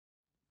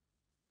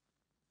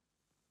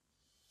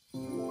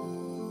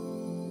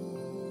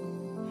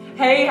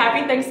Hey,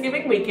 happy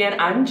Thanksgiving weekend.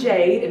 I'm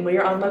Jade and we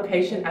are on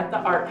location at the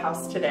Art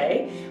House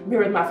today. I'm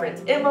here with my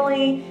friends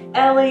Emily,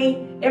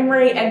 Ellie,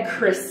 Emery, and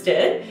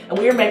Kristen. And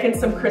we are making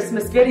some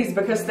Christmas goodies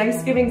because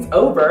Thanksgiving's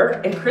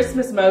over and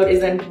Christmas mode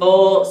is in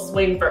full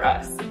swing for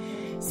us.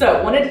 So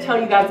I wanted to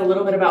tell you guys a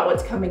little bit about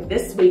what's coming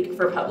this week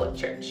for Public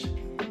Church.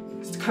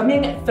 It's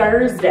coming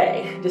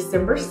Thursday,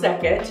 December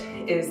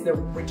 2nd, is the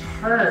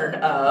return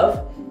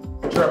of,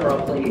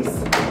 drumroll please,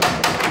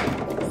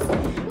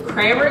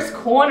 Crammer's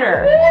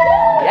Corner.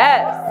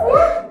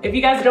 Yes. If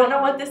you guys don't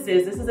know what this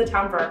is a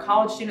time for our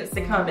college students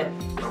to come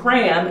and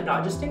cram,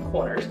 not just in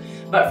corners,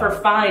 but for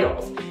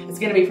finals. It's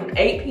gonna be from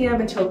 8 p.m.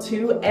 until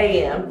 2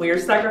 a.m. We are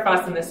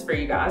sacrificing this for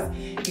you guys.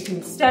 You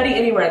can study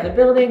anywhere in the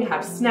building,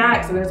 have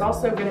snacks, and there's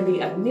also gonna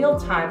be a meal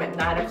time at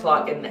 9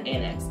 o'clock in the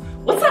annex.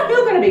 What's that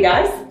meal gonna be,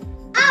 guys?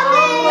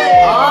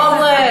 Omelets!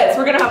 Omelets!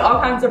 We're gonna have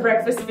all kinds of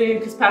breakfast food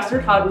because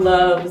Pastor Todd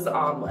loves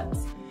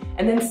omelets.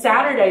 And then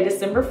Saturday,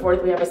 December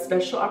 4th, we have a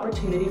special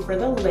opportunity for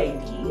the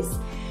ladies.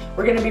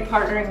 We're gonna be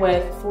partnering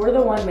with For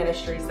the One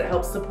Ministries that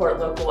helps support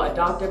local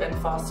adoptive and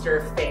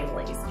foster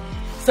families.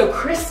 So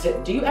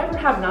Kristen, do you ever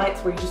have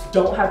nights where you just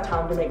don't have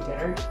time to make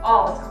dinner?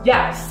 All the time.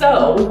 Yeah,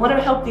 so we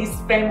wanna help these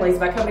families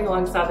by coming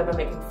alongside them and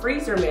making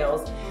freezer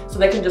meals so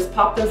they can just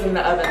pop those in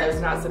the oven those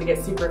nights so they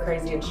get super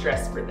crazy and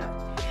stressed for them.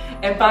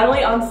 And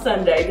finally on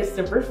Sunday,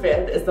 December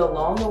 5th, is the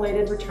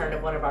long-awaited return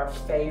of one of our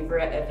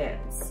favorite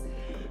events.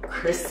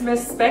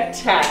 Christmas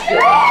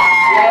Spectacular.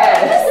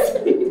 Yes.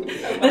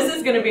 This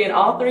is going to be in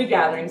all three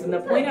gatherings, and the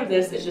point of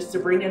this is just to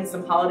bring in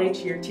some holiday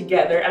cheer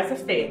together as a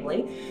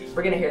family.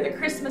 We're going to hear the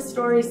Christmas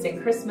stories,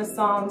 sing Christmas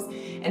songs,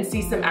 and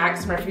see some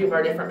acts from a few of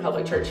our different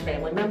Public Church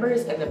family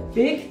members. And the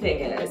big thing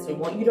is we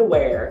want you to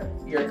wear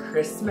your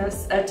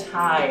Christmas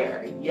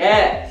attire.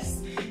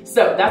 Yes.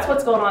 So that's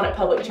what's going on at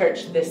Public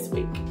Church this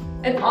week.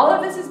 And all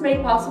of this is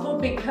made possible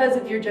because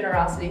of your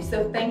generosity.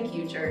 So thank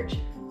you, church.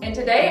 And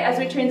today, as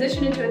we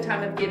transition into a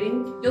time of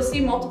giving, you'll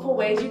see multiple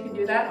ways you can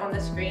do that on the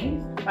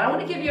screen. But I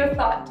want to give you a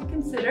thought to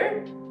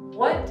consider.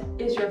 What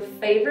is your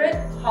favorite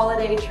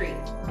holiday treat?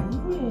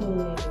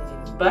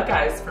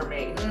 Buckeyes for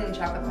me.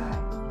 Chocolate pie.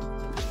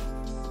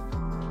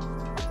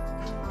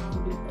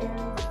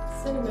 And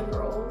cinnamon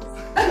rolls.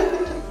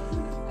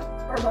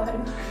 Or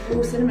mine.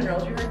 Ooh, cinnamon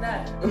rolls, you heard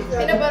that.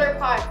 Peanut butter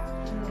pie.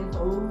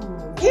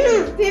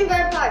 Peanut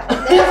butter pie.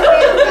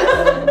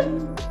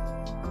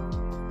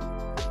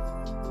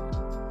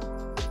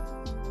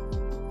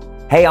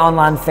 Hey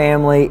online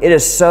family, it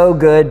is so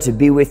good to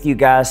be with you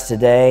guys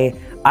today.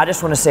 I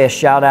just want to say a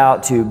shout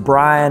out to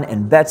Brian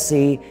and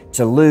Betsy,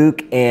 to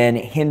Luke and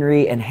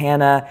Henry and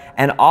Hannah,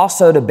 and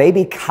also to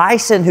baby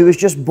Kyson who was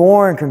just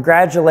born.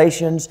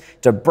 Congratulations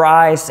to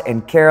Bryce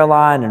and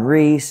Caroline and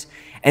Reese.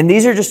 And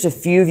these are just a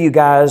few of you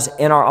guys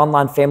in our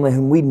online family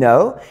whom we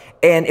know.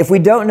 And if we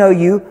don't know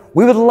you,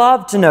 we would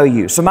love to know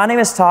you. So my name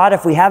is Todd,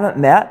 if we haven't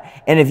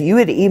met, and if you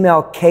would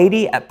email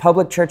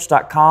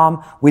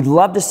katie@publicchurch.com, we'd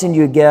love to send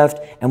you a gift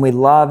and we'd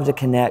love to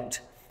connect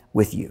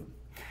with you.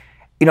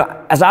 You know,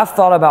 as I've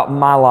thought about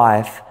my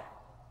life,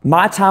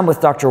 my time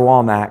with Dr.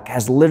 Womack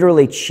has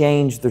literally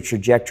changed the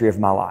trajectory of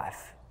my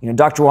life. You know,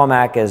 Dr.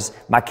 Womack is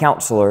my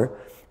counselor,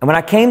 and when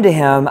I came to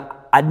him,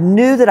 I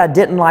knew that I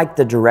didn't like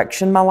the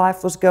direction my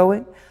life was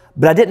going,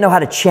 but I didn't know how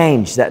to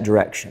change that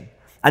direction.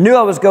 I knew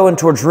I was going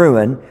towards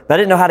ruin, but I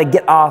didn't know how to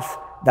get off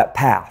that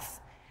path.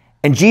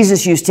 And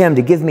Jesus used him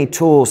to give me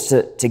tools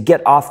to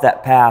get off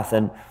that path.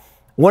 And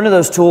one of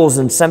those tools,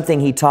 and something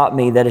he taught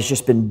me that has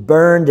just been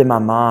burned in my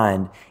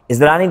mind, is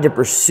that I need to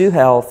pursue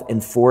health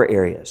in 4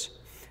 areas: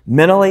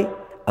 mentally,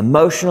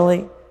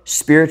 emotionally,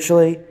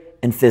 spiritually,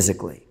 and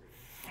physically.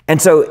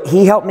 And so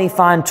he helped me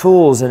find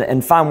tools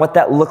and find what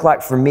that looked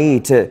like for me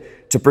to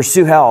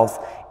pursue health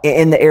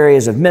in the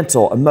areas of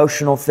mental,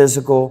 emotional,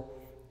 physical,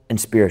 and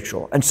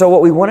spiritual. And so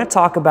what we want to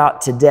talk about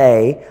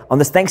today on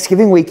this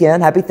Thanksgiving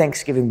weekend, happy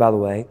Thanksgiving by the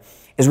way,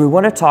 is we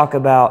want to talk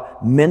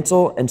about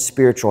mental and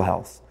spiritual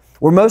health.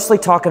 We're mostly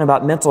talking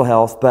about mental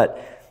health, but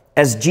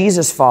as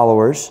Jesus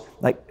followers,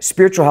 like,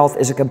 spiritual health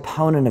is a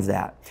component of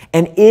that.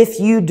 And if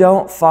you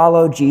don't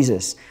follow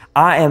Jesus,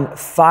 I am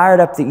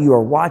fired up that you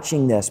are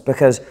watching this,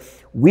 because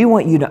we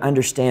want you to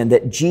understand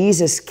that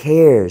Jesus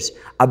cares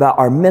about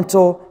our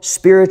mental,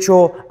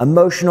 spiritual,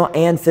 emotional,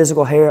 and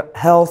physical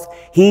health.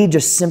 He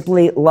just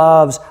simply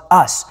loves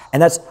us,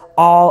 and that's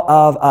all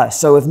of us.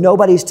 So if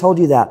nobody's told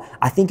you that,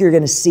 I think you're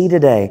going to see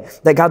today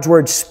that God's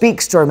Word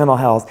speaks to our mental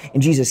health,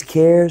 and Jesus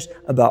cares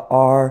about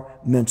our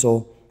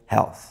mental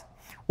health.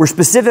 We're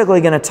specifically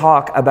going to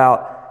talk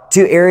about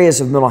 2 areas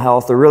of mental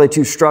health, or really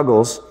 2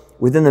 struggles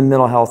within the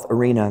mental health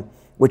arena,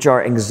 which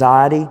are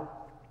anxiety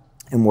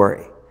and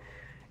worry.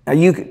 Now,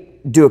 you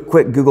could do a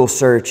quick Google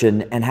search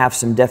and have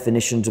some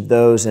definitions of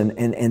those,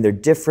 and they're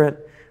different,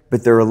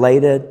 but they're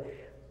related,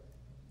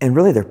 and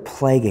really they're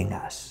plaguing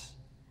us.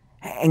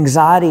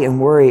 Anxiety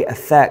and worry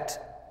affect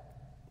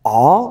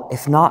all,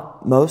 if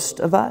not most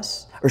of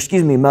us,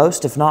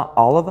 most, if not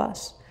all of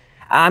us.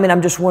 I mean,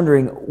 I'm just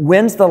wondering,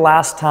 when's the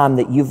last time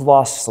that you've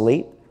lost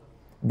sleep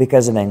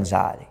because of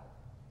anxiety?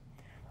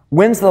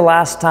 When's the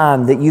last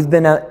time that you've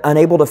been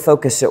unable to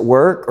focus at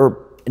work,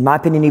 or in my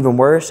opinion, even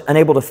worse,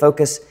 unable to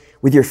focus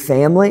with your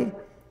family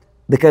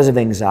because of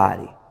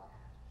anxiety.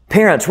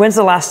 Parents, when's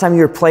the last time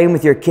you were playing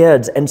with your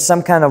kids and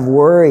some kind of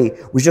worry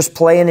was just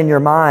playing in your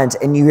minds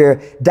and you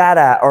hear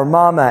dada or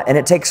mama and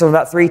it takes them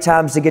about 3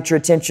 times to get your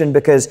attention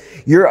because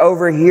you're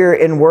over here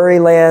in worry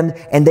land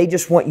and they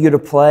just want you to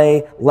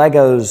play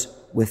Legos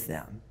with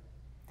them.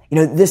 You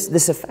know,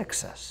 this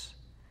affects us.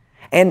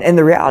 And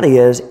the reality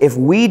is, if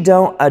we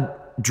don't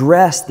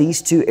address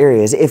these 2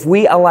 areas, if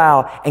we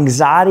allow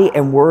anxiety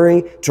and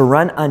worry to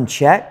run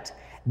unchecked,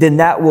 then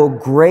that will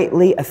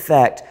greatly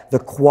affect the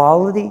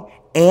quality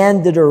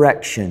and the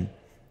direction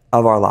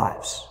of our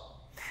lives.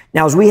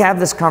 Now, as we have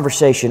this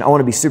conversation, I want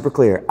to be super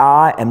clear.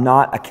 I am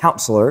not a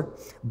counselor,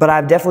 but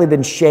I've definitely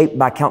been shaped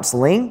by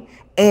counseling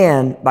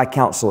and by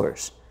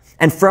counselors.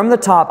 And from the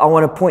top, I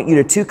want to point you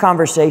to 2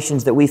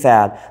 conversations that we've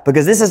had,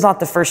 because this is not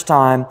the first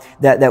time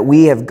that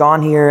we have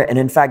gone here. And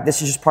in fact,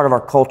 this is just part of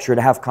our culture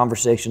to have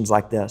conversations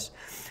like this.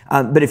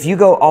 But if you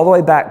go all the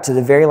way back to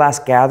the very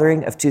last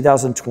gathering of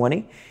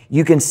 2020,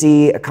 you can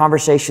see a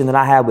conversation that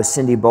I had with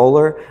Cindy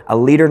Bowler, a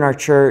leader in our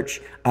church,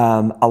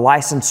 a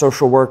licensed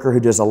social worker who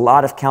does a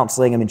lot of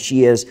counseling. I mean,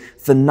 she is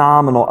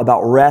phenomenal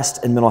about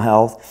rest and mental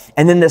health.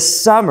 And then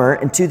this summer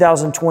in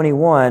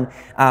 2021,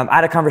 I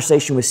had a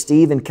conversation with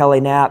Steve and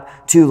Kelly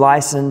Knapp, 2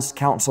 licensed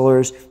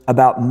counselors,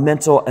 about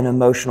mental and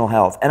emotional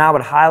health. And I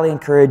would highly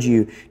encourage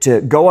you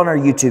to go on our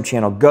YouTube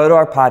channel, go to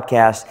our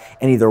podcast,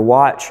 and either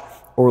watch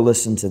or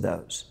listen to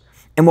those.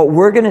 And what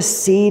we're going to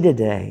see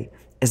today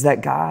is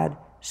that God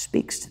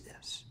speaks to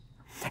this.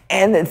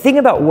 And the thing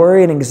about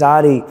worry and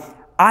anxiety,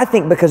 I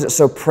think because it's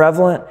so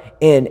prevalent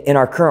in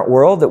our current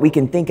world that we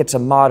can think it's a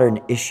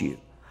modern issue.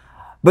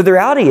 But the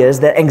reality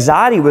is that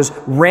anxiety was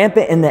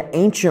rampant in the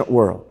ancient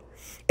world.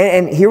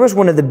 And here was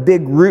one of the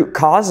big root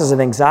causes of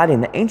anxiety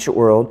in the ancient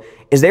world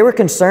is they were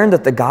concerned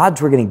that the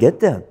gods were going to get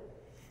them.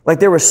 Like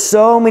there were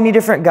so many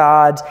different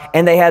gods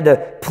and they had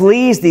to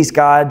please these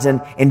gods in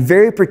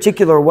very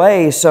particular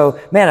ways. So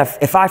man,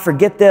 if I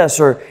forget this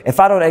or if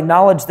I don't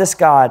acknowledge this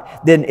God,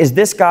 then is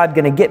this God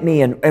going to get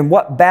me? And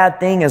what bad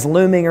thing is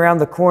looming around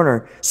the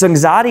corner? So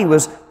anxiety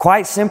was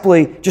quite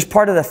simply just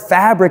part of the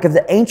fabric of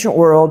the ancient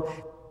world,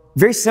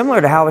 very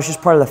similar to how it's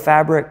just part of the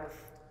fabric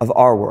of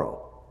our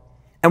world.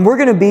 And we're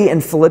going to be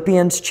in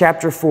Philippians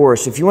chapter 4.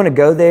 So if you want to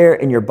go there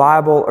in your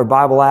Bible or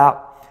Bible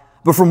app,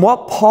 but from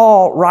what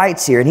Paul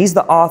writes here, and he's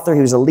the author, he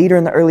was a leader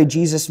in the early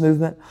Jesus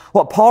movement,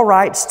 what Paul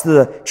writes to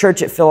the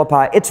church at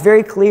Philippi, it's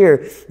very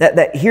clear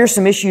that here's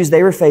some issues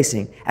they were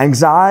facing.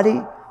 Anxiety,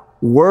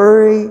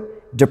 worry,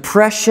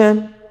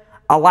 depression,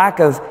 a lack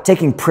of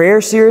taking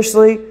prayer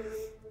seriously.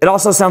 It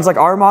also sounds like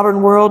our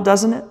modern world,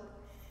 doesn't it?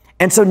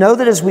 And so know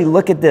that as we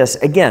look at this,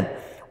 again,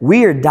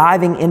 we are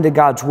diving into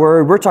God's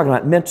Word. We're talking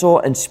about mental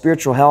and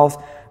spiritual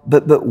health.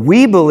 But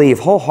we believe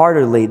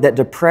wholeheartedly that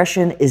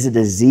depression is a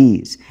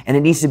disease and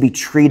it needs to be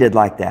treated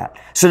like that.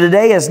 So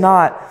today is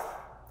not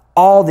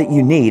all that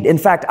you need. In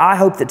fact, I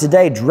hope that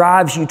today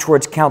drives you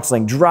towards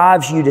counseling,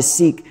 drives you to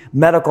seek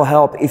medical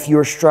help if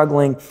you're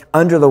struggling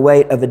under the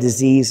weight of a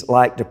disease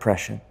like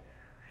depression.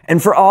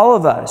 And for all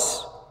of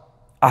us,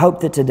 I hope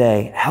that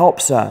today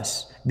helps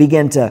us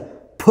begin to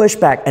push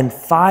back and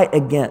fight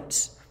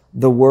against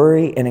the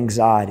worry and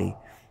anxiety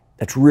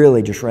that's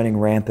really just running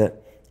rampant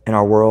in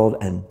our world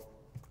and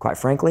quite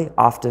frankly,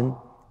 often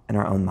in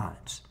our own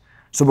minds.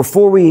 So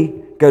before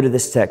we go to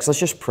this text, let's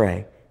just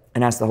pray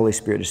and ask the Holy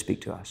Spirit to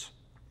speak to us.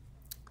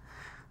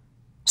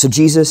 So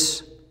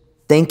Jesus,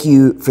 thank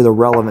you for the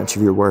relevance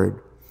of your word.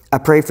 I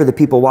pray for the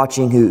people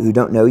watching who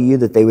don't know you,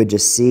 that they would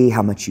just see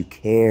how much you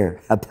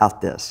care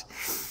about this.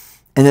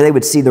 And that they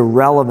would see the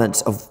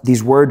relevance of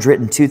these words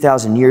written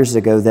 2,000 years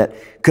ago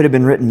that could have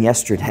been written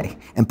yesterday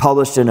and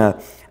published in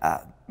a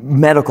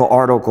medical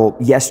article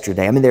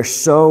yesterday. I mean, they're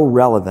so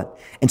relevant.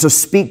 And so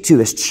speak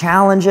to us,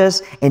 challenge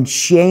us, and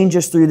change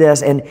us through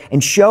this,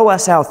 and show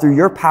us how through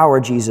your power,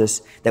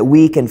 Jesus, that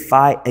we can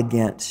fight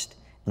against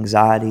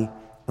anxiety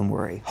and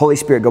worry. Holy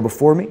Spirit, go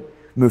before me,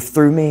 move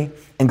through me,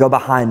 and go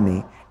behind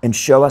me, and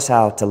show us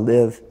how to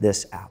live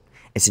this out.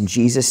 It's in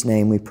Jesus'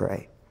 name we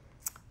pray.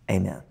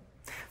 Amen.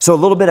 So a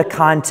little bit of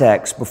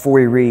context before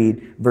we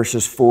read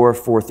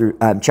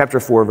chapter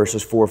 4,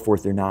 verses 4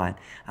 through 9.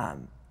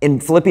 In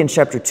Philippians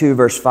chapter 2,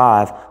 verse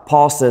 5,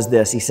 Paul says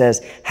this. He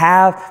says,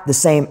 have the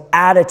same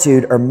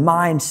attitude or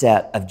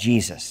mindset of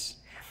Jesus.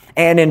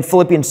 And in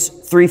Philippians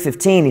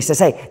 3:15, he says,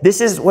 hey, this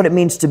is what it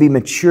means to be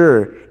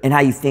mature in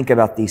how you think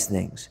about these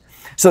things.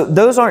 So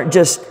those aren't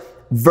just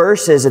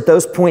verses at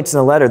those points in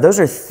the letter. Those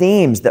are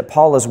themes that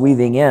Paul is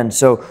weaving in.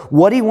 So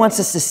what he wants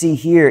us to see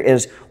here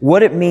is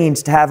what it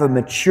means to have a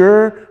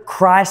mature,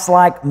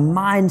 Christ-like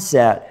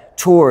mindset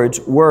towards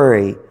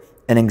worry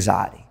and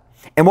anxiety.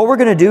 And what we're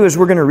going to do is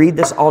we're going to read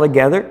this all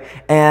together.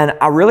 And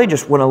I really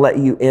just want to let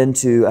you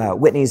into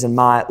Whitney's and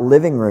my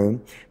living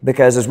room,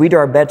 because as we do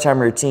our bedtime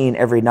routine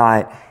every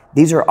night,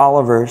 these are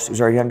Oliver's,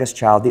 who's our youngest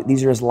child.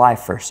 These are his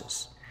life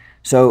verses.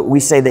 So we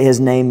say that his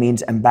name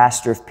means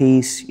ambassador of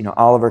peace. You know,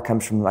 Oliver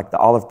comes from like the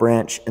olive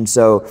branch. And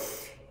so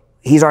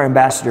He's our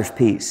ambassador of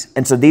peace.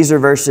 And so these are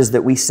verses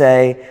that we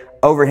say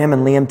over him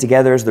and Liam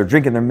together as they're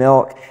drinking their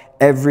milk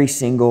every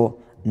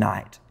single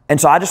night.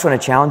 And so I just want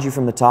to challenge you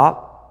from the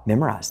top,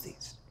 memorize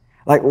these.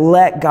 Like,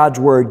 let God's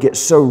word get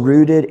so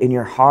rooted in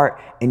your heart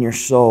and your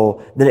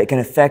soul that it can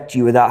affect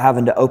you without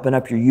having to open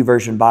up your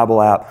YouVersion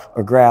Bible app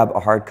or grab a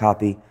hard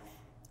copy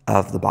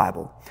of the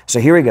Bible. So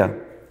here we go.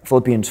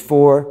 Philippians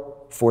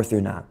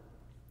 4:4-9.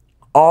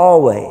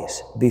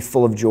 Always be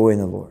full of joy in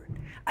the Lord.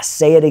 I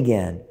say it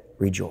again,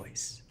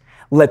 rejoice.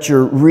 Let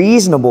your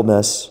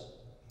reasonableness,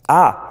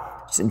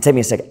 take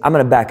me a second. I'm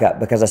going to back up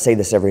because I say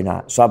this every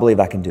night, so I believe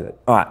I can do it.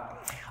 All right.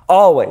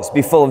 Always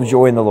be full of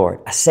joy in the Lord.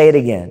 I say it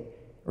again,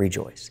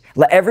 rejoice.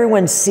 Let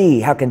everyone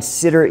see how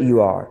considerate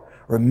you are.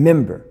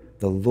 Remember,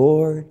 the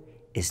Lord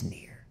is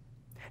near.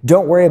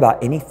 Don't worry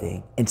about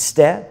anything.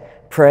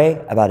 Instead,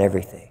 pray about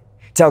everything.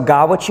 Tell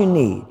God what you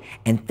need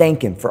and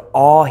thank Him for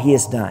all He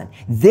has done.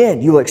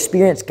 Then you will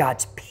experience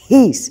God's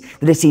peace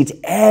that exceeds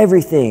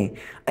everything,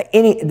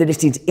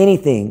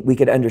 anything we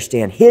could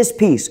understand. His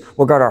peace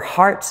will guard our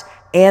hearts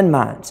and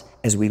minds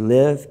as we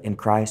live in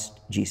Christ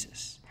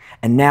Jesus.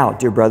 And now,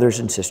 dear brothers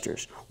and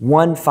sisters,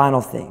 one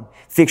final thing.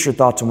 Fix your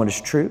thoughts on what is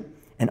true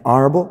and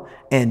honorable.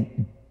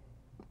 And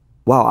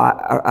wow,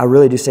 I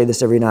really do say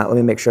this every night. Let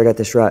me make sure I got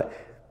this right.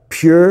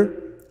 True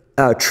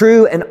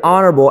and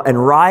honorable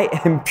and right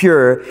and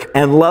pure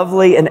and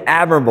lovely and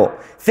admirable.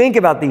 Think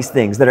about these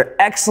things that are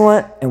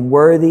excellent and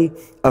worthy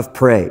of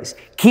praise.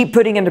 Keep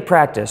putting into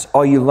practice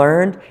all you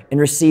learned and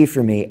received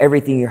from me,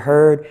 everything you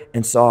heard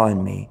and saw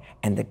in me,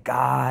 and the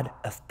God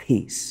of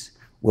peace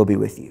will be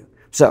with you.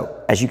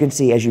 So, as you can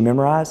see, as you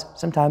memorize,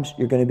 sometimes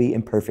you're going to be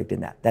imperfect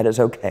in that. That is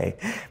okay.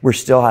 We're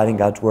still hiding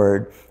God's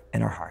word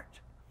in our heart.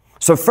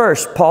 So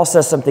first, Paul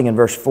says something in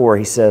verse 4.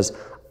 He says,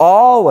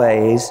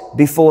 always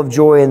be full of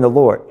joy in the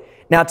Lord.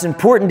 Now, it's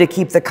important to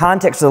keep the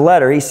context of the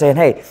letter. He's saying,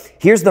 hey,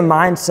 here's the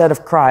mindset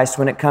of Christ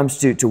when it comes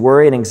to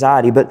worry and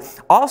anxiety.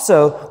 But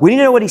also, we need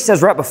to know what he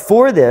says right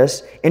before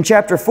this in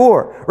chapter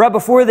 4. Right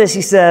before this,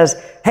 he says,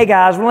 hey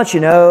guys, I want to let you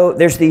know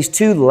there's these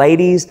two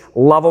ladies,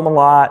 love them a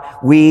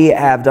lot. We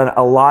have done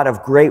a lot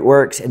of great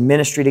works in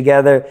ministry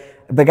together.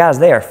 But guys,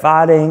 they are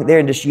fighting. They're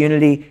in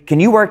disunity. Can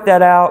you work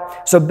that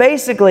out? So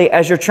basically,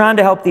 as you're trying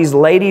to help these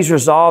ladies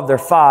resolve their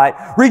fight,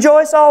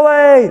 rejoice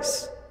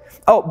always.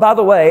 Oh, by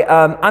the way,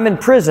 I'm in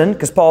prison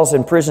because Paul's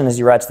in prison as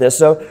he writes this.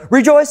 So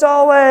rejoice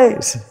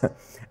always.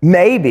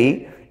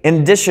 Maybe in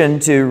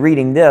addition to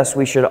reading this,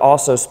 we should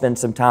also spend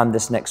some time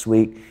this next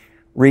week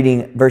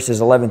reading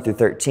verses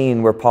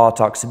 11-13, where Paul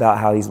talks about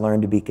how he's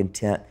learned to be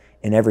content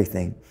in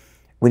everything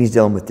when he's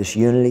dealing with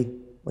disunity,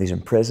 when he's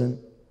in prison.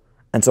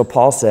 And so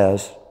Paul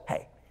says,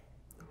 hey,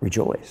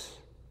 rejoice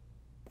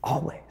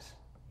always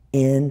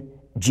in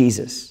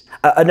Jesus.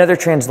 Another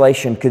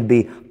translation could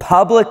be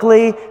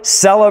publicly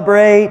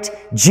celebrate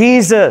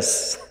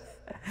Jesus.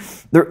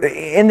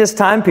 In this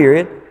time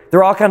period, there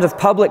are all kinds of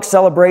public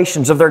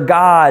celebrations of their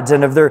gods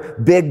and of their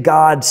big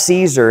god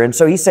Caesar. And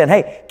so he said,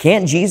 hey,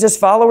 can't Jesus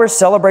followers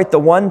celebrate the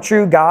one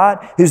true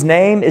God whose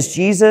name is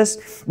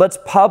Jesus? Let's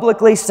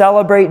publicly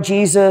celebrate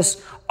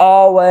Jesus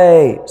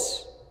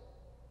always.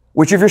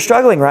 Which if you're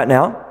struggling right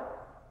now,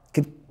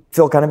 could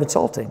feel kind of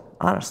insulting,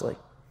 honestly.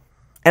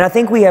 And I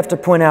think we have to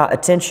point out a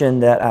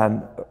tension that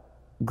a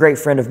great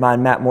friend of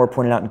mine, Matt Moore,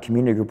 pointed out in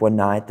community group one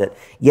night that,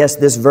 yes,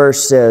 this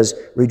verse says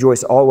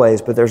rejoice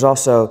always, but there's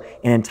also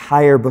an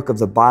entire book of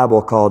the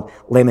Bible called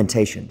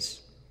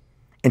Lamentations.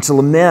 And to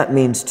lament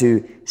means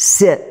to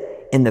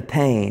sit in the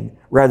pain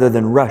rather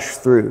than rush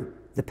through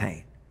the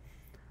pain.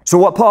 So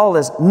what Paul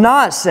is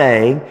not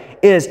saying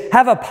is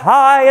have a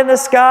pie in the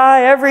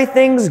sky,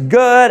 everything's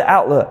good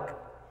outlook.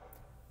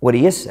 What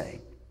he is saying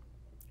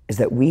is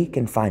that we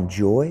can find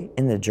joy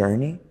in the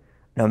journey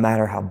no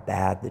matter how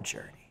bad the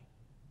journey.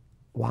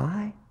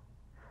 Why?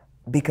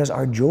 Because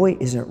our joy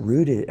isn't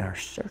rooted in our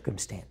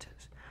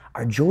circumstances.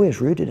 Our joy is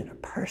rooted in a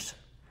person.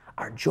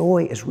 Our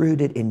joy is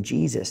rooted in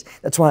Jesus.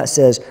 That's why it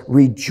says,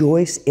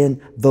 rejoice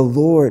in the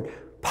Lord.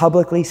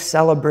 Publicly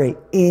celebrate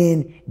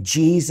in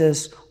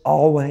Jesus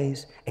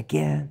always.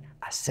 Again,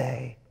 I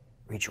say,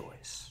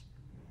 rejoice.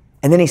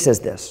 And then he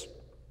says this,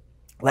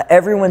 let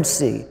everyone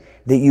see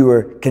that you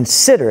are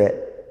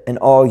considerate in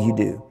all you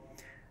do.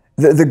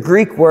 The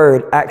Greek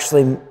word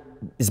actually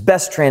is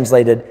best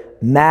translated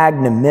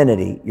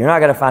magnanimity. You're not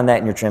going to find that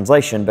in your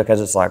translation because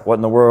it's like, what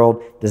in the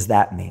world does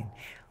that mean?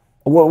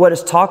 What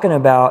it's talking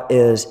about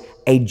is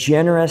a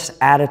generous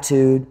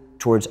attitude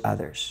towards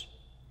others.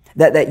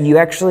 That you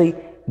actually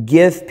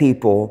give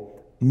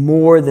people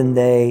more than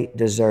they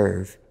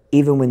deserve,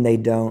 even when they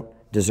don't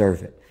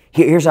deserve it.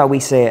 Here's how we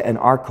say it in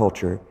our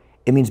culture.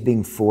 It means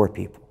being for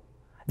people.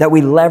 That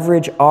we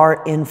leverage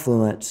our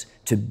influence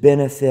to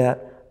benefit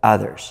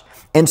others.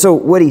 And so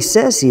what he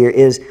says here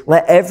is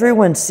let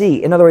everyone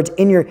see. In other words,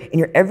 in your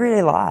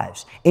everyday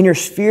lives, in your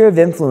sphere of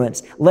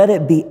influence, let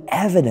it be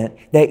evident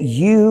that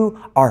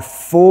you are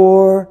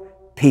for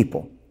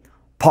people.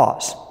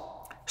 Pause.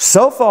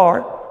 So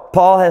far,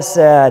 Paul has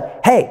said,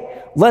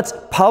 hey, let's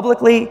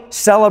publicly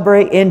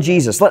celebrate in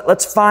Jesus.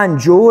 Let's find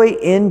joy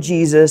in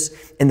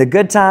Jesus in the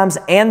good times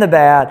and the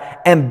bad.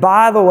 And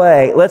by the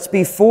way, let's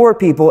be for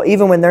people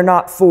even when they're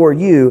not for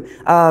you.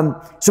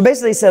 So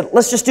basically he said,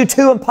 let's just do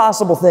two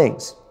impossible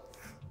things.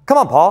 Come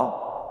on,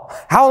 Paul.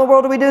 How in the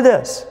world do we do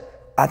this?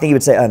 I think he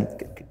would say,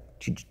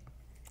 you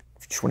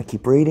just want to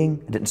keep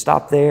reading. I didn't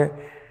stop there.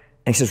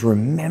 And he says,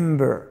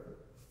 remember,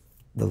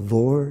 the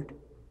Lord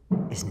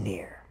is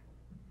near.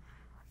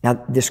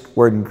 Now, this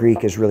word in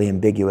Greek is really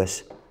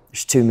ambiguous.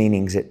 There's two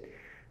meanings. It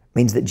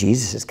means that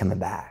Jesus is coming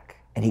back,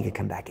 and he could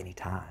come back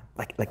anytime.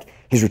 Like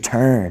his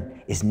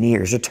return is near.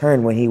 His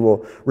return when he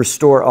will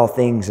restore all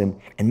things and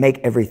make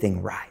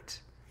everything right.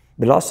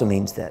 But it also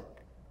means that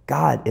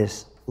God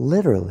is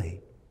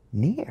literally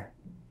near.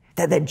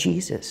 That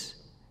Jesus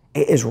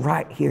is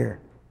right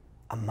here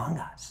among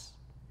us.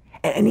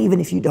 And even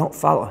if you don't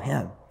follow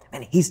him,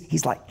 man, he's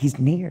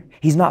near.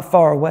 He's not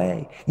far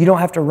away. You don't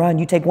have to run.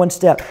 You take one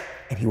step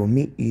and he will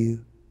meet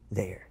you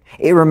there.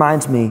 It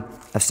reminds me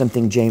of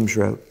something James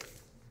wrote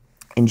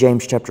in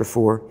James chapter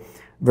 4,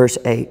 verse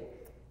 8,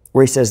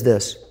 where he says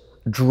this,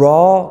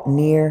 draw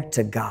near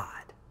to God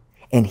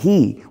and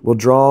he will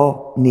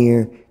draw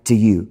near to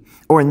you.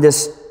 Or in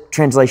this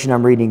translation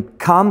I'm reading,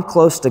 come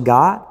close to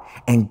God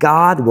and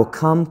God will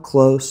come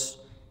close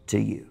to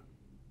you.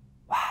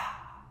 Wow,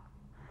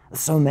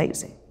 that's so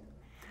amazing.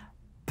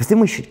 But then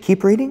we should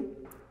keep reading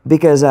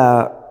because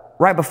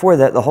right before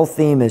that, the whole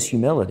theme is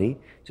humility.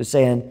 So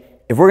saying,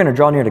 if we're going to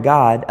draw near to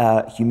God,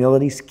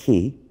 humility's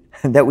key.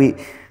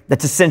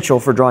 That's essential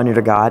for drawing near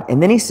to God.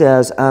 And then he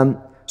says,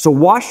 so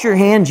wash your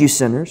hands, you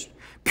sinners.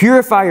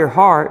 Purify your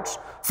hearts,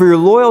 for your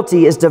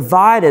loyalty is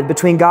divided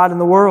between God and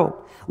the world.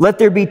 Let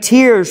there be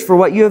tears for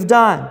what you have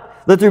done.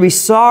 Let there be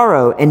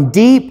sorrow and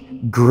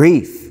deep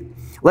grief.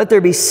 Let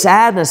there be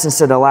sadness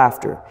instead of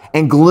laughter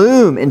and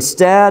gloom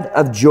instead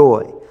of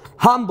joy.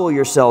 Humble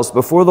yourselves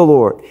before the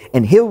Lord,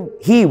 and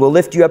He will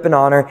lift you up in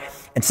honor.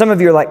 And some of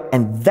you are like,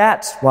 and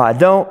that's why I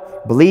don't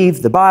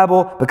believe the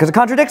Bible, because it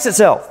contradicts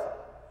itself.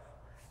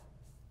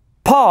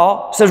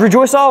 Paul says,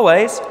 rejoice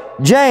always.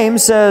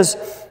 James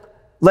says,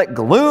 let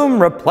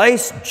gloom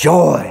replace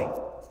joy.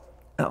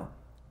 No,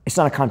 it's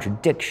not a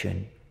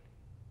contradiction.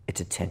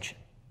 It's a tension.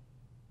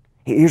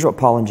 Here's what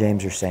Paul and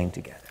James are saying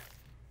together.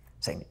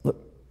 Saying, look,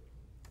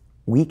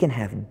 we can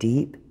have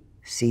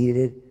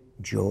deep-seated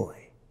joy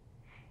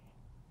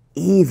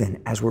even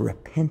as we're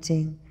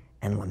repenting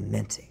and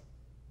lamenting.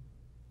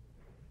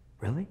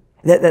 Really?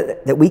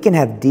 That we can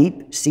have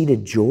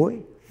deep-seated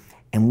joy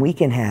and we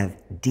can have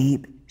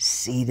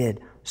deep-seated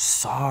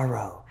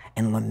sorrow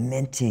and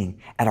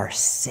lamenting at our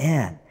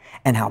sin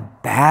and how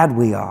bad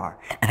we are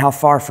and how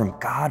far from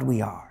God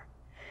we are.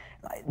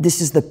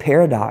 This is the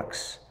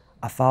paradox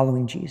of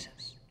following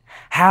Jesus.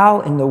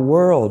 How in the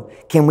world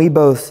can we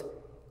both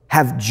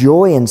have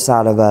joy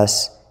inside of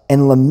us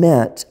and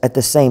lament at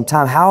the same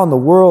time? How in the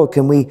world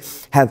can we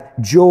have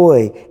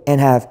joy and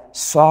have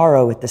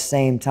sorrow at the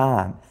same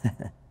time?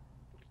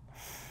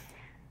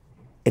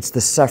 It's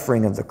the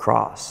suffering of the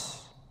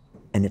cross,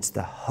 and it's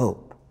the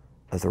hope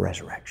of the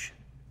resurrection.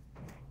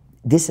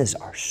 This is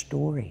our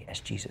story as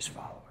Jesus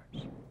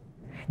followers,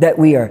 that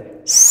we are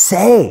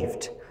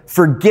saved,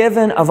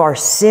 forgiven of our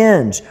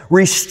sins,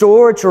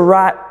 restored to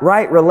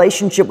right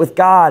relationship with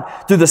God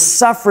through the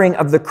suffering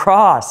of the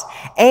cross.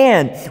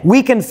 And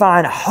we can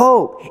find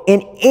hope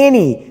in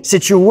any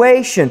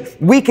situation.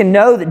 We can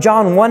know that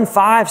John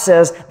 1:5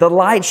 says, the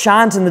light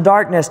shines in the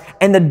darkness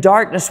and the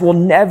darkness will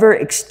never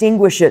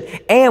extinguish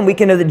it. And we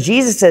can know that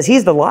Jesus says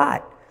He's the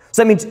light.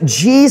 So that means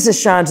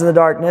Jesus shines in the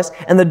darkness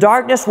and the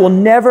darkness will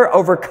never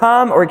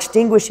overcome or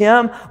extinguish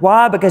Him.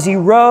 Why? Because He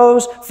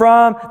rose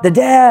from the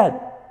dead.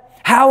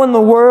 How in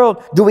the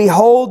world do we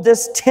hold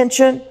this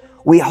tension?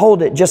 We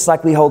hold it just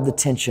like we hold the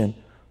tension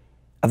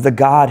of the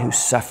God who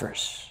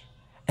suffers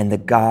and the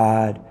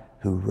God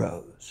who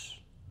rose.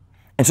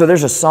 And so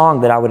there's a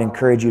song that I would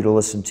encourage you to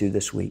listen to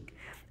this week.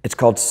 It's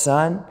called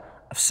Son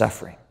of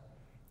Suffering.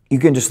 You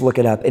can just look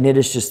it up, and it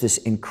is just this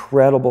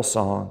incredible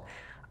song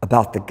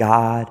about the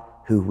God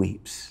who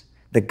weeps,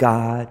 the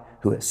God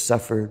who has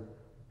suffered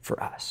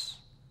for us.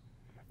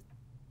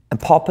 And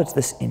Paul puts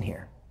this in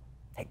here,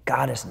 that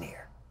God is near.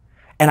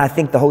 And I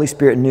think the Holy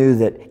Spirit knew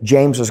that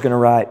James was going to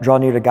write, draw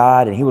near to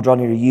God and He will draw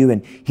near to you.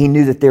 And he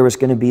knew that there was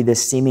going to be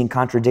this seeming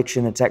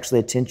contradiction that's actually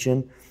a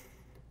tension,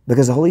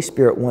 because the Holy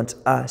Spirit wants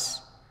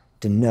us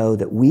to know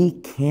that we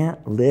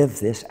can't live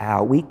this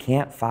out. We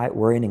can't fight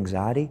worry and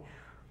anxiety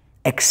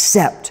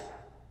except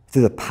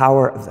through the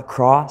power of the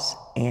cross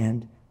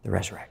and the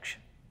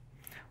resurrection.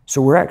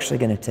 So we're actually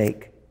going to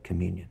take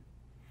communion.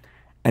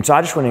 And so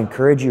I just want to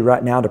encourage you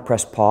right now to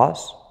press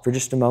pause for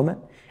just a moment.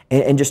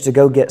 And just to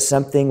go get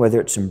something,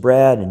 whether it's some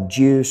bread and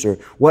juice or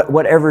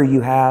whatever you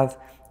have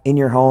in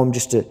your home,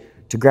 just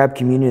to grab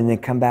communion and then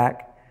come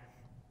back.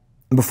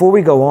 And before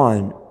we go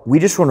on, we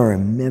just want to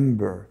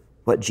remember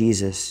what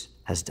Jesus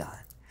has done.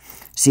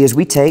 See, as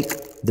we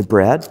take the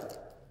bread,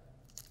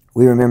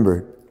 we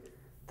remember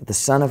that the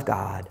Son of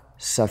God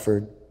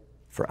suffered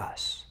for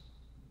us.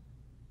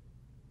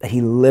 That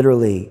He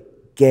literally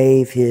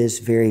gave his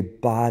very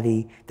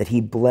body, that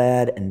he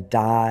bled and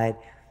died,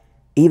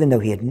 even though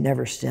he had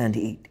never sinned,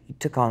 he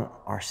took on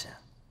our sin.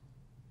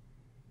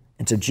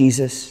 And so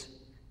Jesus,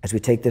 as we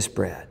take this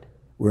bread,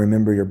 we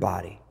remember your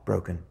body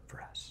broken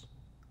for us.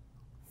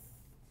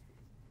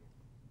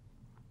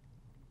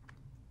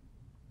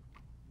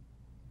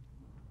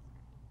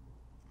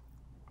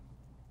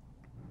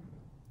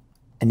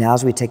 And now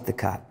as we take the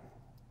cup,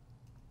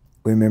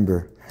 we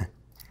remember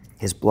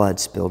his blood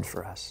spilled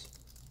for us.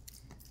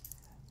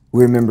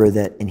 We remember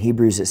that in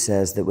Hebrews it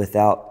says that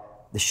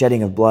without the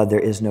shedding of blood, there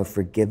is no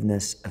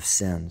forgiveness of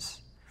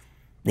sins.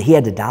 That he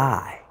had to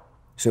die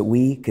so that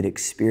we could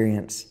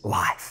experience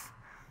life.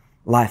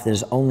 Life that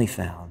is only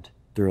found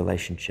through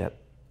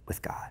relationship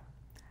with God.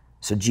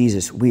 So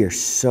Jesus, we are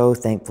so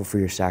thankful for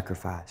your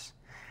sacrifice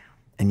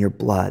and your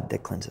blood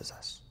that cleanses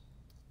us.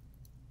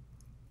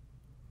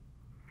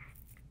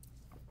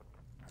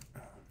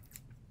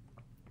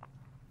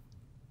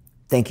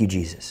 Thank you,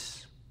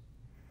 Jesus.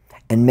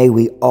 And may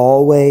we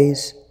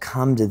always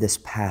come to this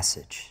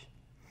passage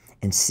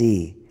and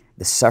see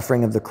the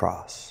suffering of the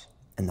cross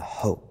and the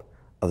hope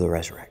of the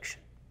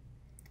resurrection.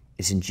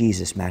 It's in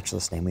Jesus'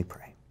 matchless name we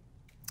pray.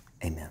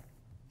 Amen.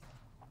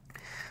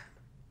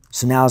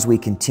 So now as we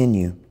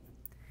continue,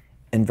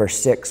 in verse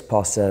 6,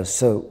 Paul says,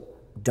 so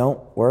don't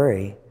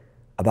worry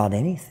about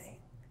anything.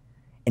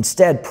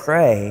 Instead,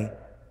 pray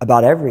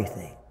about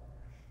everything.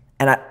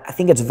 And I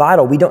think it's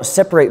vital. We don't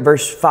separate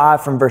verse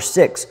 5 from verse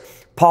 6.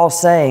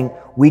 Paul's saying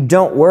we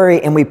don't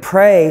worry and we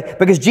pray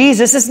because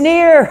Jesus is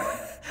near.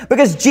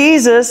 Because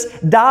Jesus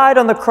died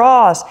on the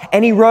cross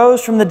and he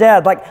rose from the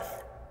dead. Like,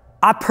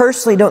 I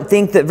personally don't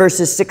think that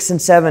verses 6 and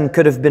 7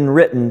 could have been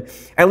written, or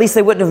at least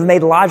they wouldn't have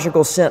made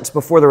logical sense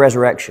before the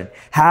resurrection.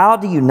 How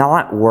do you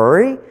not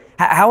worry?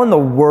 How in the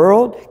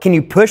world can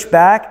you push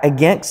back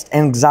against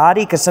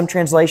anxiety? Because some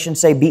translations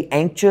say be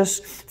anxious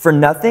for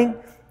nothing.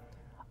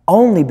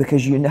 Only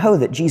because you know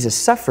that Jesus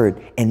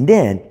suffered and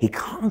then he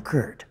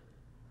conquered.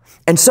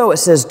 And so it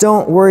says,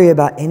 don't worry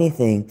about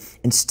anything.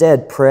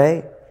 Instead,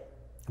 pray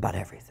about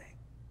everything.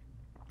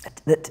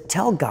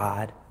 Tell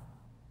God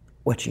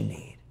what you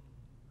need.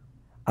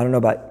 I don't know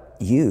about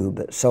you,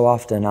 but so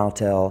often I'll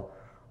tell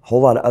a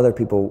whole lot of other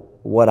people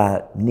what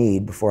I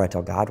need before I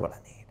tell God what I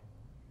need.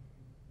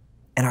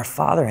 And our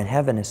Father in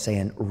heaven is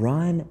saying,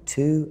 run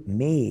to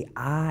me.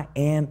 I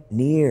am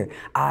near.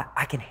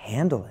 I can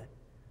handle it.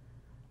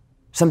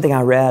 Something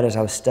I read as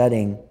I was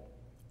studying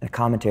in a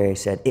commentary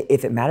said,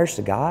 if it matters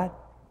to God,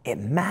 it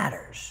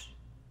matters.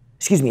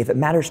 If it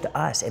matters to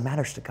us, it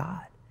matters to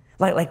God.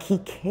 Like he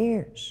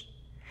cares.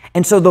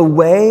 And so the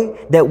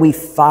way that we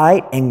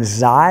fight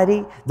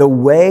anxiety, the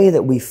way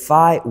that we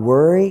fight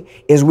worry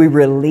is we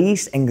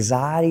release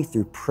anxiety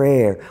through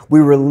prayer.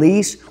 We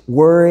release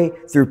worry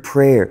through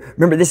prayer.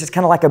 Remember, this is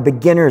kind of like a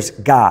beginner's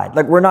guide.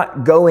 Like, we're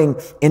not going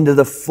into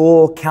the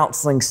full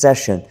counseling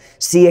session.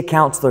 See a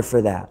counselor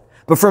for that.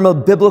 But from a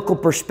biblical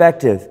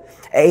perspective,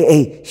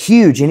 a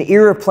huge and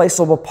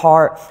irreplaceable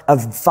part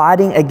of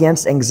fighting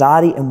against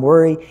anxiety and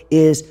worry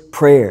is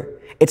prayer.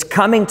 It's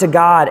coming to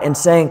God and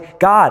saying,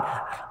 God,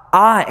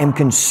 I am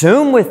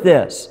consumed with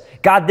this.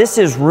 God, this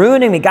is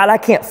ruining me. God, I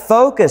can't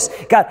focus.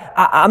 God,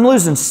 I'm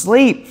losing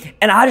sleep.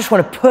 And I just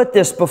want to put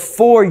this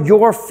before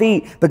your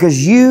feet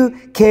because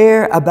you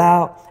care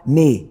about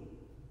me.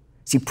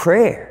 See,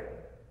 prayer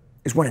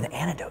is one of the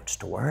antidotes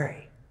to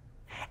worry.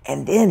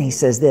 And then he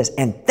says this,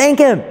 and thank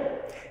him.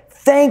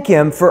 Thank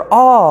him for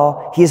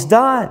all he has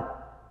done.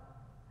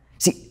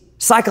 See,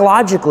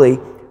 psychologically,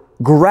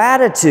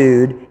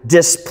 gratitude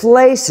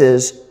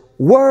displaces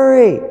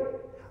worry.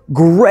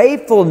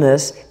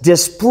 Gratefulness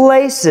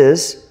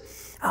displaces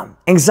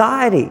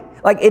anxiety.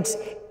 Like, it's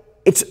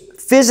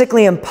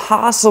physically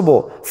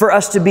impossible for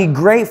us to be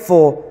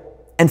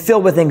grateful and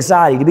filled with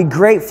anxiety, to be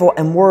grateful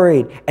and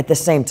worried at the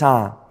same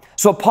time.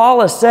 So what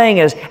Paul is saying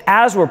is,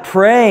 as we're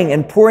praying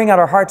and pouring out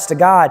our hearts to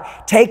God,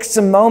 take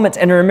some moments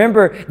and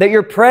remember that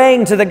you're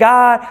praying to the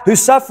God who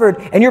suffered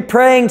and you're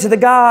praying to the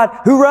God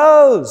who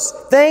rose.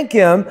 Thank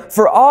him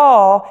for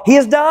all he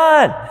has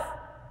done.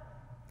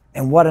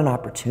 And what an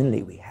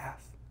opportunity we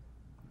have,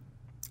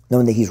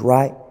 knowing that he's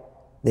right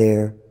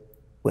there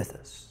with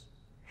us.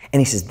 And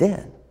he says,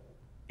 then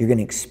you're going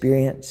to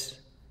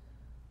experience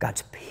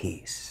God's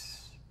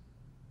peace.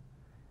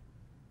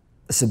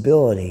 This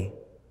ability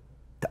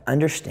to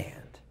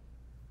understand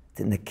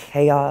that in the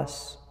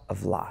chaos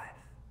of life,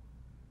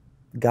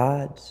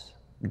 God's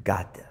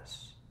got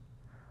this.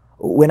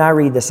 When I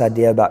read this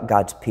idea about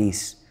God's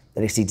peace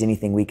that exceeds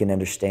anything we can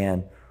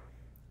understand,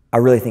 I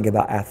really think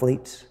about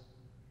athletes.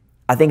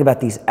 I think about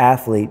these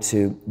athletes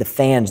who, the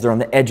fans, they're on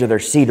the edge of their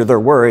seat or they're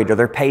worried or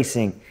they're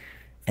pacing.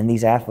 And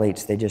these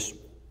athletes,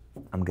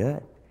 I'm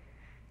good.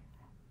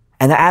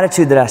 And the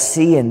attitude that I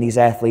see in these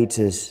athletes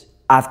is,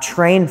 I've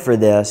trained for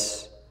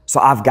this,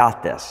 so I've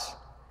got this.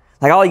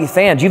 Like, all you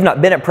fans, you've not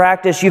been at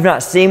practice. You've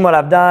not seen what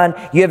I've done.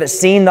 You haven't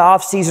seen the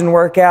off-season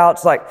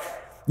workouts. Like,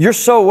 you're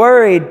so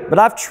worried, but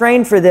I've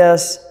trained for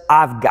this.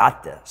 I've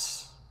got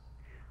this.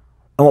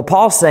 And what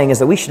Paul's saying is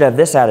that we should have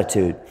this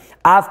attitude.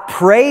 I've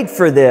prayed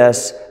for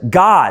this.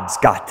 God's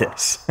got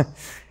this.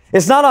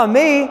 It's not on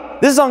me.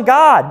 This is on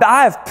God. But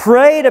I have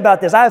prayed about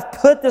this. I have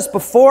put this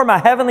before my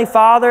Heavenly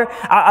Father.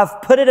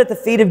 I've put it at the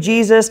feet of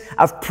Jesus.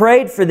 I've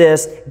prayed for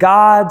this.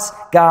 God's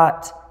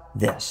got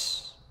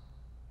this.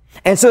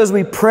 And so as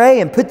we pray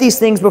and put these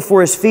things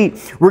before His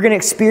feet, we're going to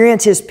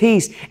experience His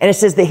peace. And it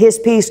says that His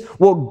peace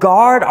will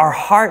guard our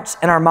hearts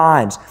and our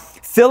minds.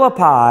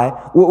 Philippi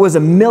was a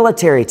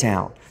military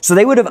town. So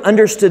they would have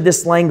understood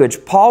this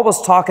language. Paul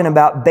was talking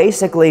about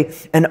basically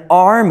an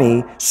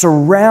army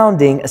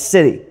surrounding a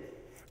city.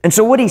 And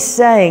so what he's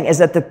saying is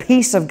that the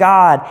peace of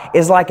God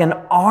is like an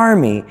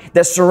army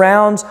that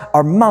surrounds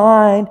our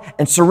mind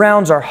and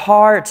surrounds our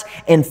hearts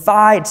and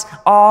fights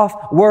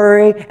off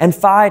worry and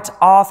fights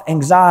off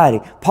anxiety.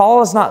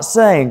 Paul is not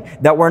saying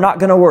that we're not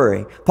going to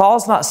worry.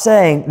 Paul's not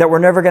saying that we're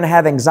never going to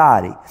have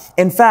anxiety.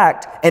 In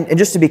fact, and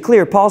just to be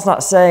clear, Paul's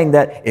not saying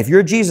that if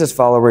you're a Jesus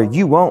follower,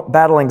 you won't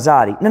battle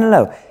anxiety.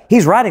 No.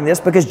 He's writing this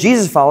because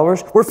Jesus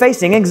followers were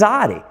facing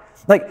anxiety.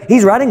 Like,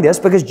 he's writing this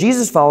because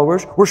Jesus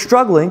followers were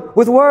struggling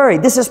with worry.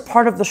 This is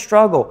part of the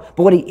struggle.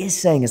 But what he is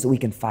saying is that we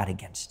can fight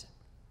against it.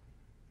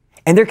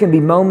 And there can be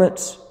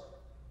moments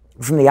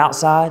from the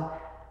outside,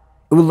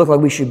 it would look like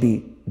we should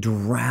be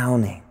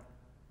drowning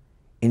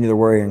into the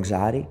worry or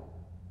anxiety.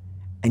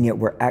 And yet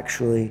we're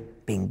actually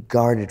being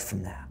guarded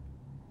from that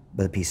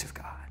by the peace of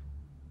God.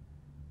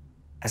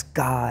 As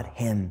God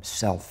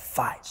Himself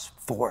fights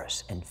for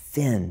us and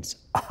fends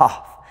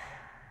off.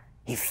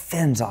 He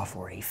fends off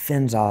worry. He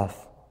fends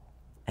off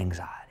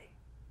anxiety.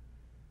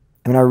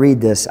 And when I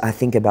read this, I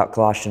think about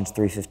Colossians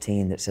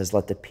 3:15 that says,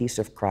 let the peace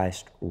of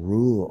Christ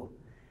rule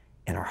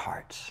in our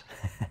hearts.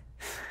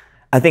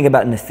 I think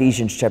about in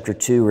Ephesians chapter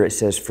 2 where it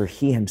says, for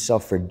He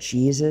Himself, for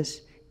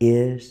Jesus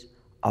is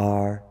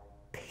our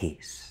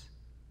peace.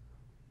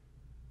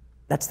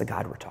 That's the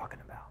God we're talking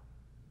about.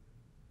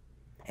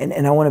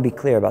 And I want to be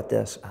clear about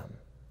this.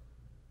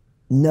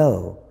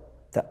 Know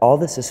that all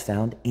this is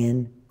found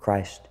in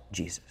Christ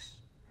Jesus.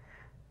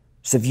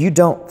 So if you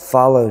don't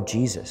follow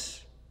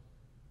Jesus,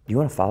 do you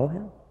want to follow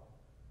Him?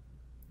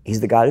 He's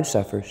the God who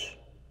suffers,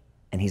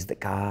 and He's the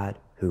God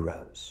who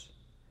rose.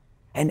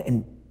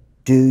 And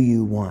do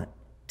you want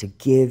to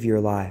give your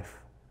life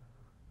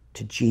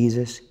to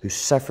Jesus who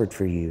suffered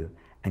for you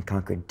and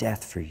conquered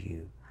death for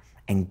you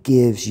and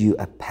gives you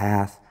a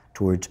path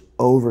towards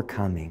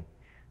overcoming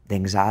the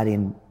anxiety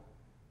and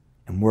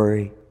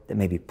worry that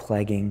may be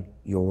plaguing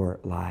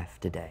your life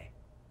today?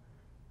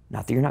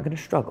 Not that you're not going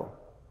to struggle,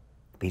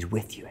 but He's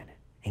with you in it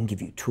and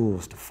give you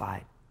tools to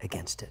fight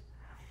against it.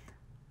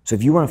 So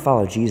if you want to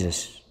follow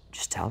Jesus,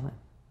 just tell Him.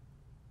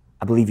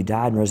 I believe you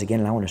died and rose again,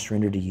 and I want to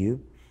surrender to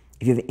you.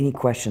 If you have any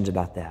questions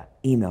about that,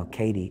 email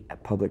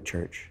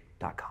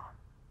katie@publicchurch.com.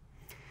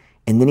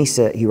 And then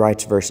he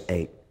writes verse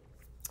 8.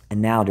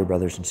 And now, dear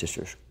brothers and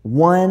sisters,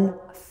 one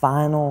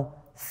final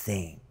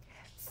thing.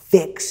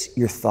 Fix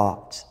your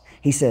thoughts.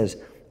 He says,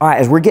 all right,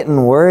 as we're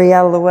getting worry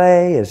out of the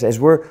way, as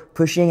we're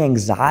pushing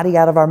anxiety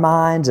out of our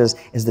minds, as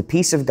the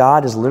peace of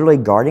God is literally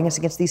guarding us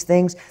against these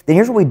things, then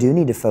here's what we do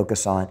need to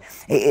focus on.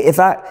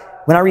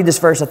 When I read this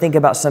verse, I think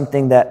about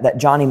something that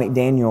Johnny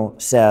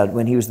McDaniel said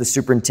when he was the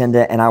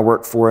superintendent and I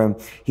worked for him.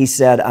 He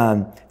said,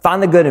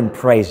 find the good and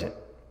praise it.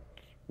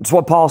 That's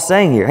what Paul's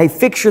saying here. Hey,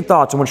 fix your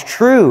thoughts on what's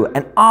true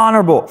and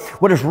honorable,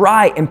 what is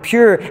right and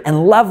pure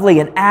and lovely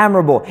and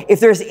admirable.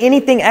 If there's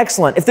anything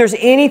excellent, if there's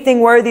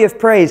anything worthy of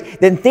praise,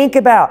 then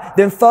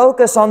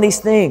focus on these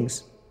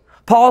things.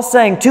 Paul's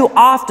saying too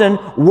often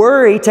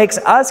worry takes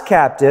us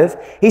captive.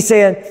 He's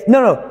saying,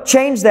 no,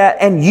 change that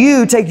and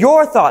you take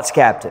your thoughts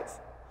captive.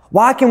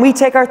 Why can we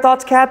take our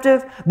thoughts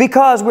captive?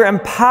 Because we're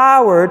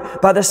empowered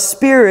by the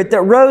Spirit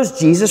that rose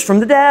Jesus from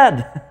the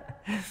dead.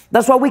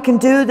 That's why we can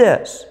do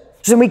this.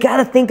 So we got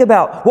to think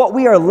about what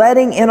we are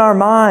letting in our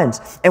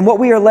minds and what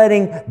we are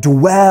letting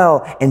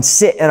dwell and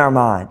sit in our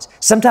minds.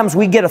 Sometimes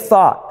we get a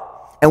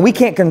thought and we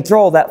can't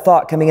control that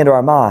thought coming into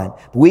our mind.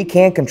 But we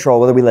can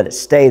control whether we let it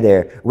stay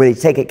there, whether we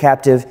take it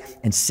captive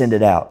and send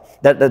it out.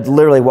 That's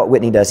literally what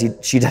Whitney does.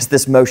 She does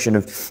this motion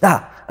of,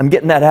 I'm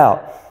getting that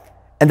out.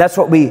 And that's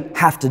what we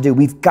have to do.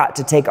 We've got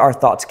to take our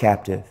thoughts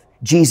captive.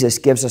 Jesus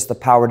gives us the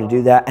power to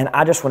do that. And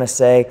I just want to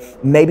say,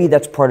 maybe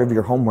that's part of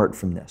your homework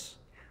from this.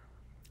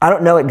 I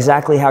don't know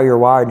exactly how you're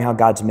wired and how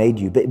God's made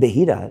you, but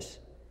He does.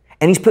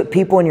 And He's put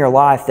people in your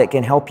life that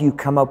can help you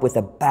come up with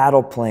a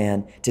battle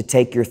plan to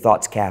take your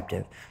thoughts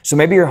captive. So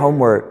maybe your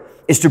homework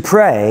is to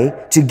pray,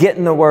 to get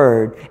in the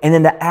Word, and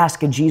then to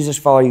ask a Jesus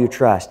follower you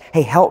trust,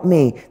 hey, help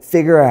me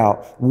figure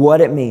out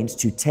what it means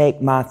to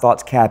take my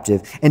thoughts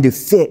captive and to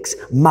fix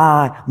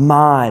my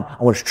mind on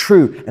what's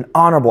true and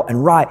honorable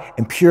and right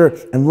and pure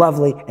and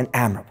lovely and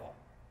admirable.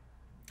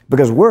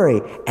 Because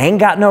worry ain't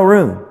got no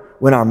room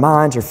when our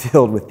minds are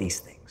filled with these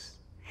things.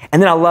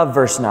 And then I love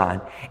verse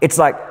 9. It's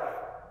like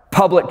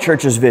public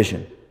church's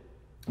vision.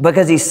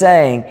 Because he's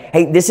saying,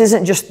 hey, this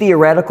isn't just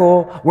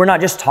theoretical. We're not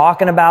just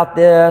talking about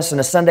this in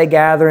a Sunday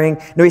gathering.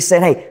 No, he's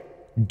saying, hey,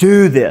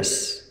 do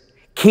this.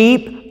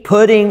 Keep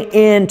putting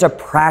into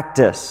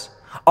practice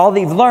All that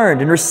you've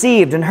learned and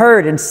received and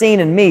heard and seen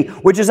in me,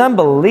 which is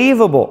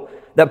unbelievable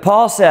that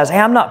Paul says, hey,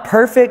 I'm not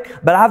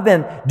perfect, but I've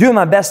been doing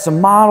my best to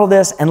model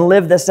this and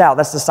live this out.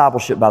 That's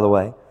discipleship, by the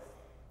way.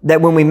 That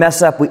when we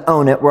mess up, we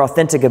own it. We're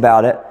authentic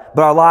about it.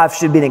 But our lives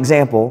should be an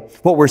example.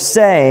 What we're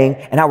saying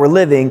and how we're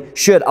living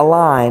should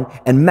align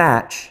and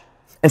match.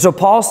 And so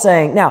Paul's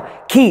saying,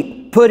 now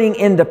keep putting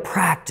into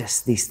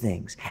practice these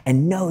things.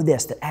 And know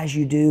this, that as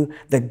you do,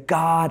 the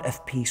God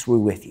of peace will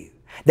be with you.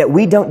 That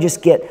we don't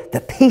just get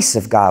the peace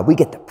of God, we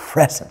get the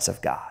presence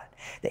of God.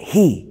 That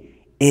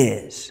He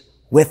is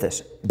with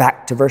us.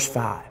 Back to verse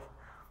 5.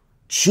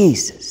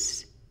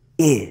 Jesus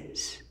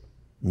is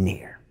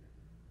near.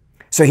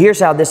 So here's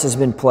how this has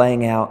been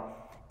playing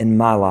out in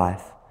my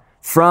life.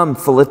 From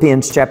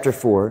Philippians chapter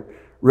 4,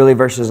 really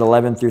verses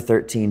 11 through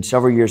 13,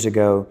 several years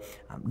ago,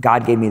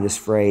 God gave me this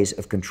phrase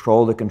of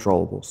control the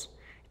controllables.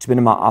 It's been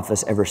in my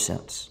office ever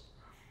since.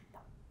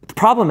 The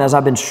problem is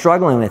I've been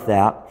struggling with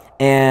that,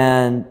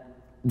 and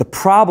the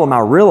problem I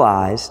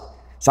realized,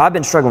 so I've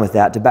been struggling with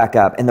that to back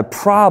up, and the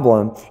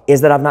problem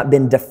is that I've not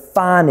been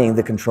defining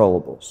the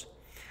controllables.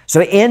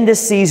 So in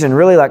this season,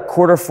 really like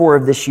quarter 4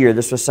 of this year,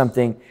 this was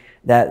something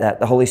that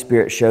the Holy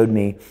Spirit showed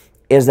me,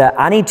 is that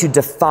I need to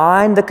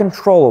define the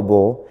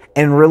controllable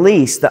and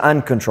release the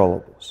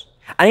uncontrollables.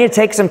 I need to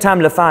take some time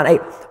to define, hey,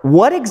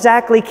 what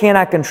exactly can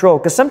I control?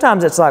 Because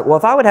sometimes it's like, well,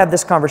 if I would have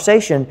this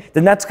conversation,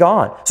 then that's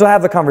gone. So I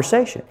have the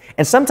conversation.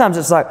 And sometimes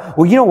it's like,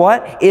 well, you know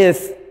what?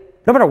 If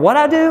no matter what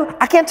I do,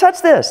 I can't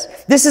touch this.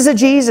 This is a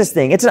Jesus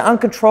thing. It's an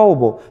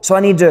uncontrollable. So I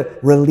need to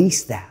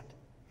release that.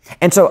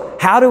 And so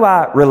how do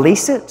I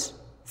release it?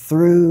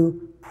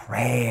 Through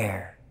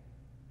prayer.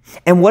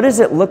 And what does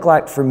it look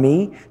like for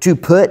me to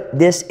put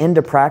this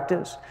into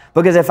practice?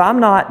 Because if I'm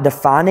not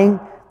defining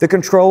the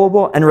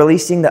controllable and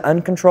releasing the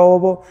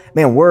uncontrollable,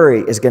 man,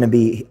 worry is going to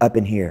be up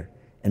in here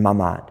in my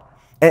mind.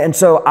 And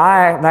so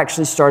I've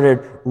actually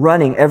started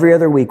running every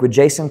other week with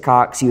Jason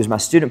Cox. He was my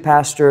student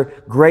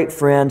pastor, great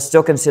friend,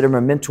 still consider him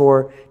a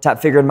mentor type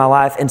figure in my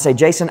life, and say,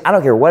 Jason, I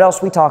don't care what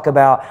else we talk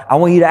about. I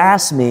want you to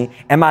ask me,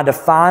 am I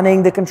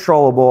defining the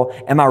controllable?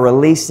 Am I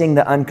releasing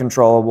the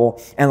uncontrollable?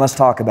 And let's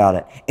talk about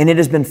it. And it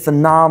has been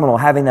phenomenal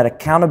having that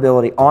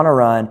accountability on a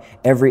run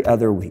every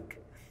other week.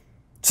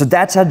 So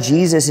that's how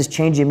Jesus is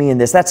changing me in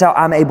this. That's how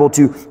I'm able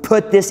to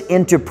put this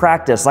into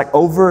practice, like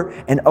over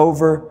and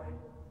over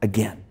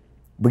again.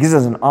 Because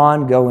it's an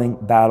ongoing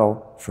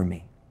battle for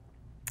me.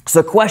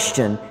 So the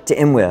question to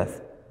end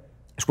with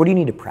is, what do you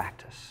need to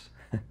practice?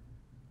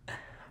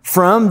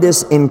 From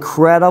this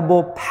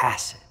incredible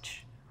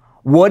passage,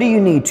 what do you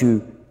need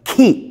to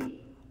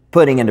keep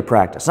putting into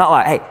practice? Not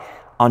like, hey,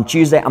 on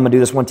Tuesday, I'm going to do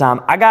this one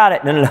time. I got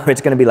it. No.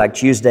 It's going to be like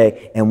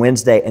Tuesday and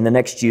Wednesday and the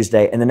next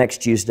Tuesday and the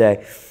next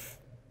Tuesday.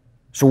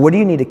 So what do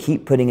you need to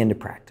keep putting into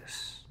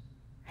practice?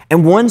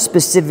 And one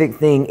specific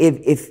thing,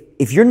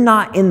 if you're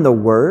not in the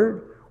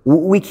Word,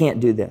 we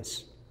can't do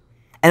this.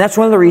 And that's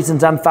one of the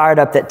reasons I'm fired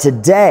up that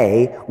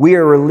today we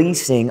are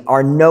releasing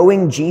our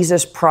Knowing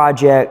Jesus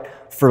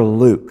project for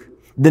Luke.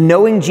 The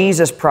Knowing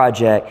Jesus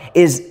project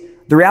is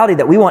the reality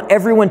that we want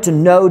everyone to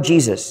know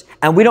Jesus.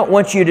 And we don't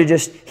want you to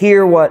just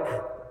hear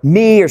what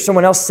me or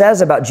someone else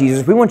says about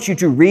Jesus. We want you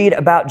to read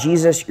about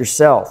Jesus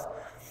yourself.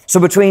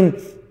 So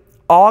between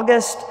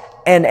August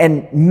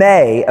and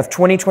May of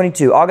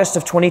 2022, August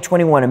of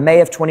 2021 and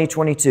May of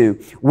 2022,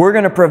 we're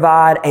going to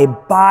provide a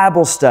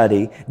Bible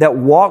study that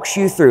walks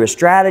you through a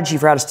strategy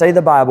for how to study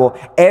the Bible,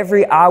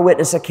 every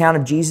eyewitness account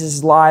of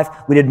Jesus' life.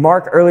 We did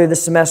Mark earlier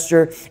this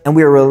semester, and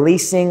we are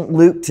releasing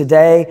Luke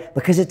today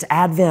because it's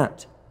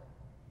Advent.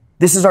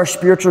 This is our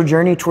spiritual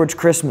journey towards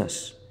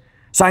Christmas.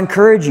 So I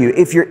encourage you,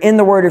 if you're in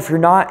the Word, if you're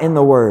not in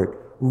the Word,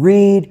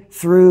 read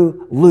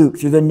through Luke,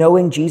 through the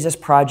Knowing Jesus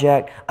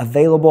project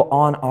available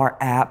on our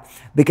app,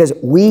 because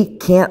we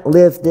can't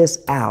live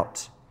this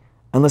out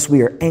unless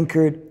we are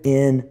anchored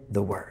in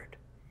the Word.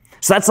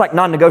 So that's like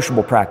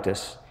non-negotiable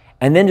practice.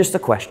 And then just the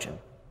question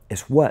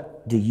is,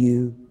 what do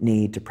you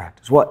need to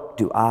practice? What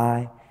do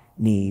I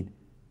need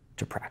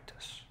to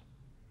practice?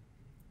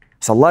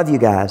 So I love you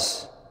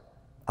guys.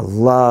 I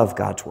love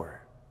God's Word.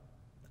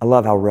 I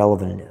love how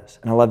relevant it is.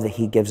 And I love that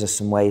He gives us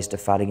some ways to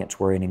fight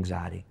against worry and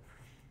anxiety.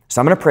 So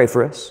I'm going to pray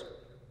for us,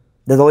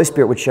 that the Holy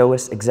Spirit would show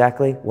us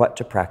exactly what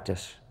to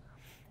practice.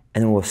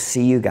 And then we'll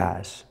see you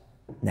guys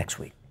next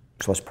week.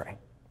 So let's pray.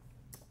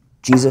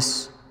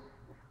 Jesus,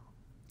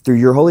 through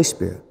your Holy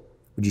Spirit,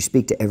 would you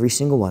speak to every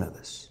single one of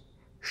us?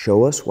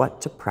 Show us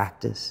what to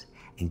practice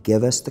and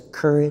give us the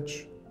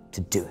courage to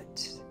do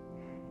it.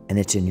 And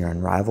it's in your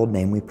unrivaled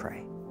name we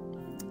pray.